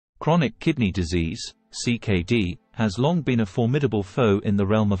Chronic kidney disease, CKD, has long been a formidable foe in the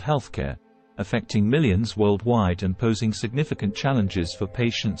realm of healthcare, affecting millions worldwide and posing significant challenges for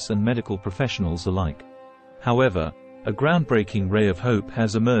patients and medical professionals alike. However, a groundbreaking ray of hope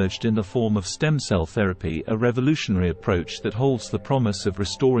has emerged in the form of stem cell therapy, a revolutionary approach that holds the promise of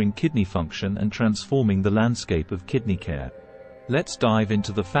restoring kidney function and transforming the landscape of kidney care. Let's dive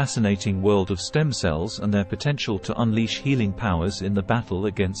into the fascinating world of stem cells and their potential to unleash healing powers in the battle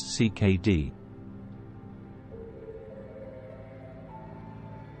against CKD.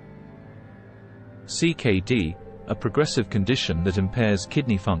 CKD, a progressive condition that impairs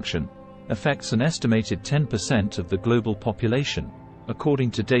kidney function, affects an estimated 10% of the global population,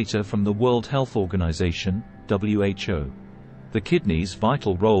 according to data from the World Health Organization, WHO. The kidney's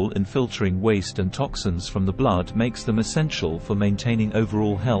vital role in filtering waste and toxins from the blood makes them essential for maintaining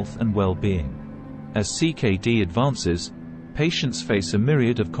overall health and well-being. As CKD advances, patients face a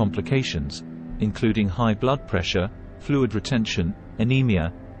myriad of complications, including high blood pressure, fluid retention,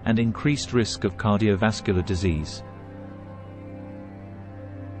 anemia, and increased risk of cardiovascular disease.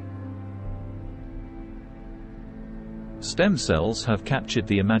 Stem cells have captured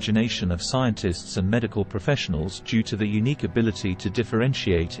the imagination of scientists and medical professionals due to the unique ability to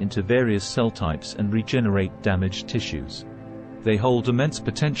differentiate into various cell types and regenerate damaged tissues. They hold immense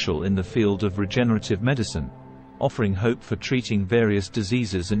potential in the field of regenerative medicine, offering hope for treating various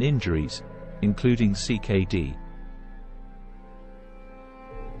diseases and injuries, including CKD.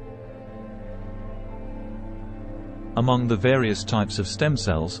 Among the various types of stem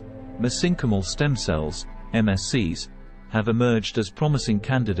cells, mesenchymal stem cells, MSCs, have emerged as promising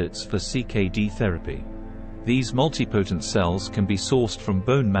candidates for CKD therapy. These multipotent cells can be sourced from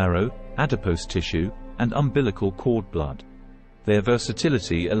bone marrow, adipose tissue, and umbilical cord blood. Their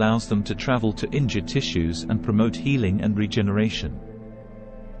versatility allows them to travel to injured tissues and promote healing and regeneration.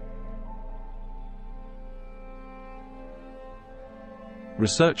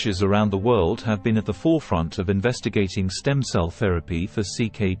 Researchers around the world have been at the forefront of investigating stem cell therapy for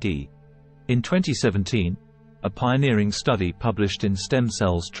CKD. In 2017, a pioneering study published in Stem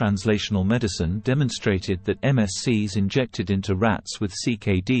Cells Translational Medicine demonstrated that MSCs injected into rats with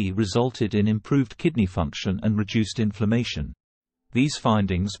CKD resulted in improved kidney function and reduced inflammation. These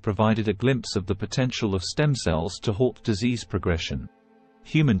findings provided a glimpse of the potential of stem cells to halt disease progression.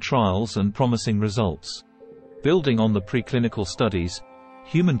 Human trials and promising results. Building on the preclinical studies,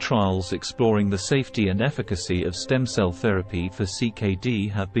 human trials exploring the safety and efficacy of stem cell therapy for CKD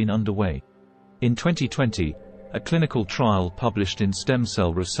have been underway. In 2020, a clinical trial published in Stem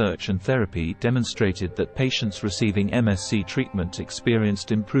Cell Research and Therapy demonstrated that patients receiving MSC treatment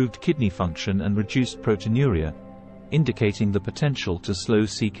experienced improved kidney function and reduced proteinuria, indicating the potential to slow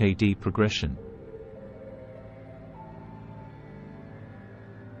CKD progression.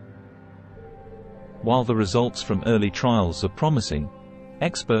 While the results from early trials are promising,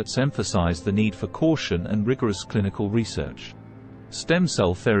 experts emphasize the need for caution and rigorous clinical research. Stem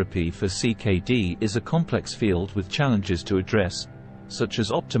cell therapy for CKD is a complex field with challenges to address, such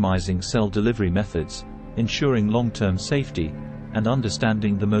as optimizing cell delivery methods, ensuring long-term safety, and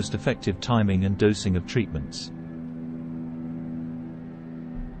understanding the most effective timing and dosing of treatments.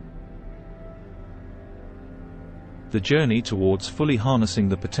 The journey towards fully harnessing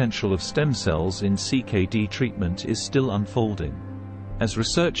the potential of stem cells in CKD treatment is still unfolding. As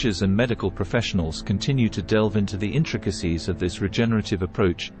researchers and medical professionals continue to delve into the intricacies of this regenerative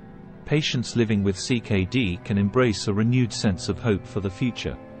approach, patients living with CKD can embrace a renewed sense of hope for the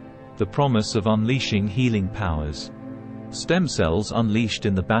future. The promise of unleashing healing powers. Stem cells unleashed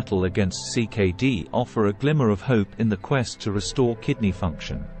in the battle against CKD offer a glimmer of hope in the quest to restore kidney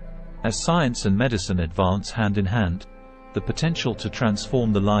function. As science and medicine advance hand in hand, the potential to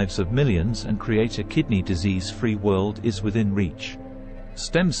transform the lives of millions and create a kidney disease-free world is within reach.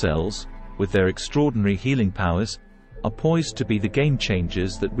 Stem cells, with their extraordinary healing powers, are poised to be the game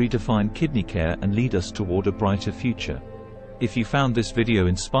changers that redefine kidney care and lead us toward a brighter future. If you found this video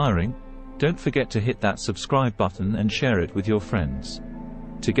inspiring, don't forget to hit that subscribe button and share it with your friends.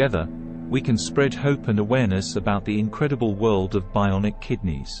 Together, we can spread hope and awareness about the incredible world of bionic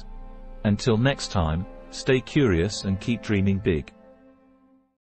kidneys. Until next time, stay curious and keep dreaming big.